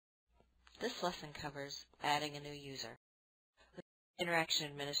This lesson covers adding a new user. With the Interaction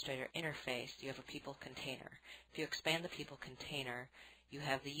Administrator interface, you have a people container. If you expand the people container, you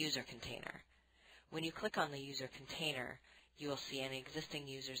have the user container. When you click on the user container, you will see any existing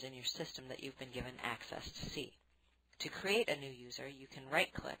users in your system that you've been given access to see. To create a new user, you can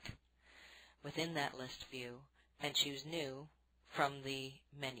right-click within that list view and choose New from the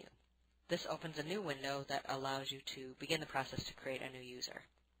menu. This opens a new window that allows you to begin the process to create a new user.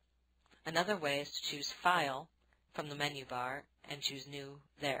 Another way is to choose File from the menu bar and choose New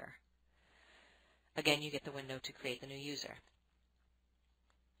there. Again, you get the window to create the new user.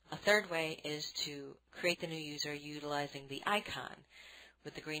 A third way is to create the new user utilizing the icon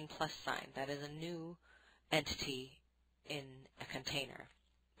with the green plus sign. That is a new entity in a container.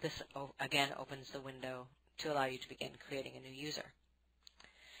 This again opens the window to allow you to begin creating a new user.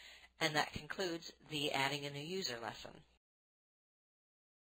 And that concludes the Adding a New User lesson.